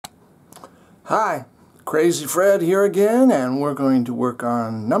Hi, Crazy Fred here again, and we're going to work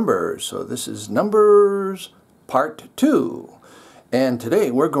on numbers. So this is Numbers Part 2. And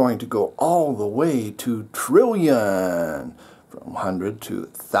today we're going to go all the way to trillion. From 100 to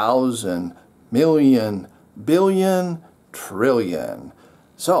 1,000, million, billion, trillion.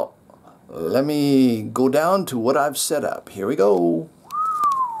 So let me go down to what I've set up. Here we go.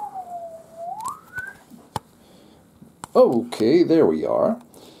 Okay, there we are.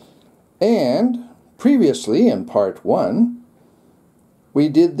 And previously in part 1, we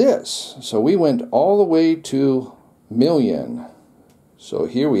did this. So we went all the way to million. So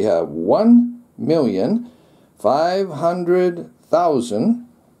here we have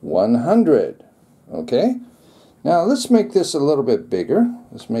 1,500,100. Okay? Now let's make this a little bit bigger.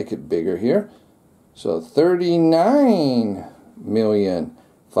 Let's make it bigger here. So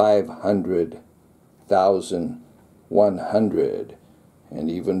 39,500,100. And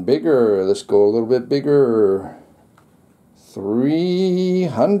even bigger, let's go a little bit bigger.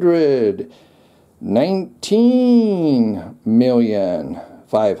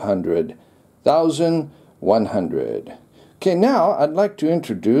 319,500,100. Okay, now I'd like to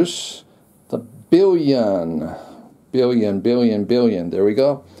introduce the billion. Billion, billion, billion. There we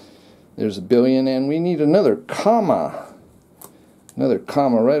go. There's a billion, and we need another comma. Another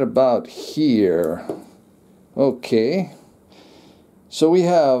comma right about here. Okay. So we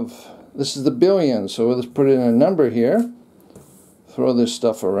have, this is the billion, so let's put in a number here. Throw this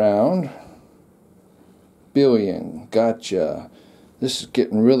stuff around. Billion, gotcha. This is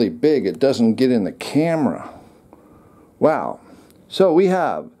getting really big. It doesn't get in the camera. Wow. So we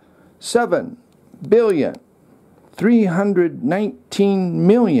have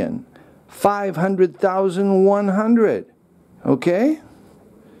 7,319,500,100. Okay?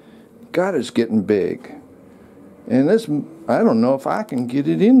 God, it's getting big. And this, I don't know if I can get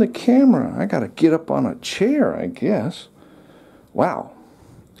it in the camera. I got to get up on a chair, I guess. Wow.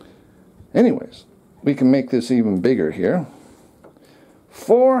 Anyways, we can make this even bigger here.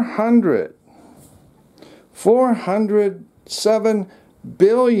 407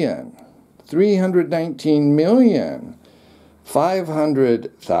 billion,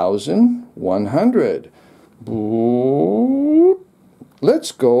 319,500,100.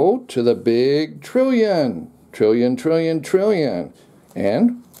 Let's go to the big trillion. Trillion, trillion, trillion.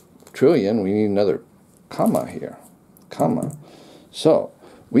 And trillion, we need another comma here. Comma. So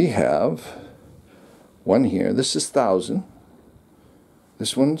we have one here. This is 1,000.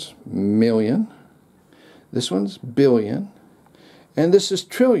 This one's million. This one's billion. And this is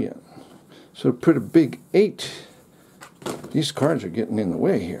trillion. So put a big 8. These cards are getting in the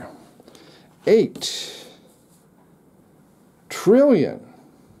way here. 8 trillion.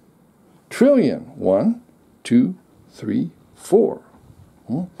 Trillion. 1, 2, 3, 4.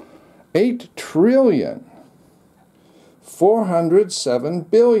 8 trillion. 407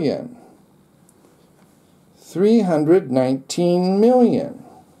 billion. 319 million.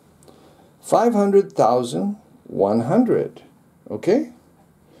 500,100. Okay?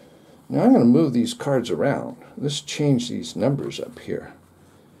 Now I'm going to move these cards around. Let's change these numbers up here.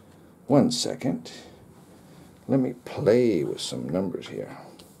 1 second. Let me play with some numbers here.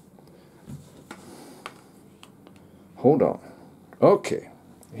 Hold on. Okay,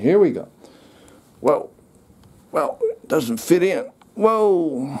 here we go. Whoa. Well, it doesn't fit in.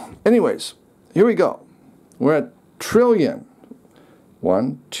 Whoa. Anyways, here we go. We're at trillion.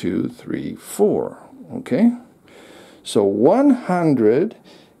 1, 2, 3, 4. Okay? So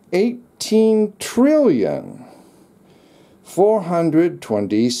 118 trillion.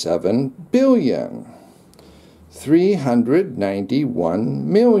 427 billion.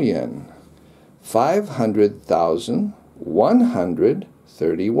 391 million.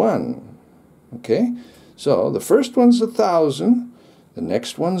 500,131. Okay, so the first one's 1,000, the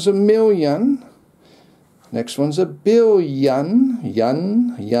next one's a million, next one's a billion,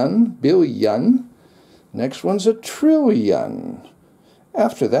 billion, next one's a trillion.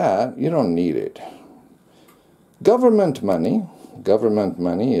 After that, you don't need it. Government money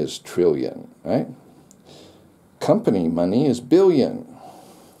is trillion, right? Company money is billion.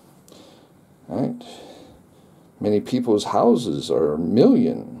 Right? Many people's houses are a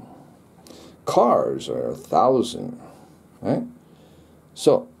million. Cars are 1,000. Right?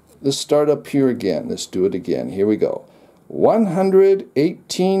 So let's start up here again. Let's do it again. Here we go.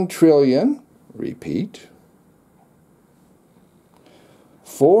 118 trillion. Repeat.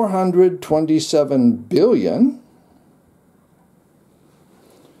 427 billion.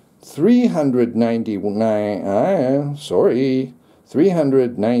 391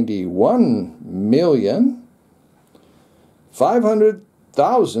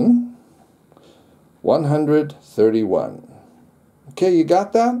 391,500,000 131. Okay, you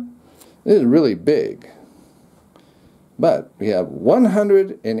got that? It is really big. But we have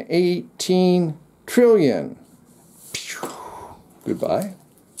 118 trillion. Goodbye.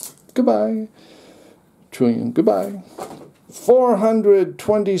 Goodbye. Trillion. Goodbye.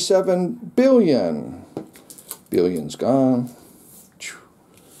 427 billion. Billion's gone.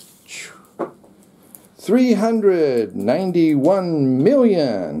 391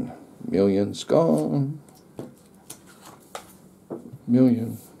 million. Million's gone.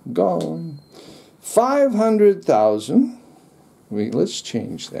 Million gone. 500,000. Let's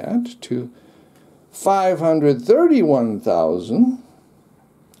change that to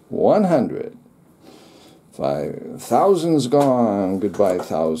 531,100. 5,000's gone. Goodbye,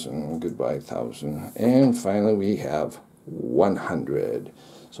 1,000. Goodbye, 1,000. And finally, we have 100.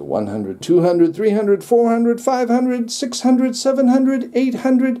 So 100, 200, 300, 400, 500, 600, 700,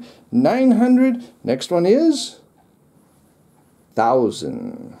 800, 900. Next one is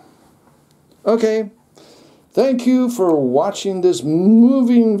 1,000. Okay. Thank you for watching this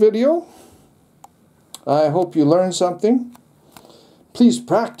moving video. I hope you learned something. Please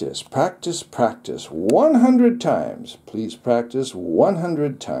practice, practice, practice 100 times. Please practice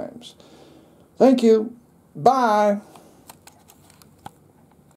 100 times. Thank you. Bye.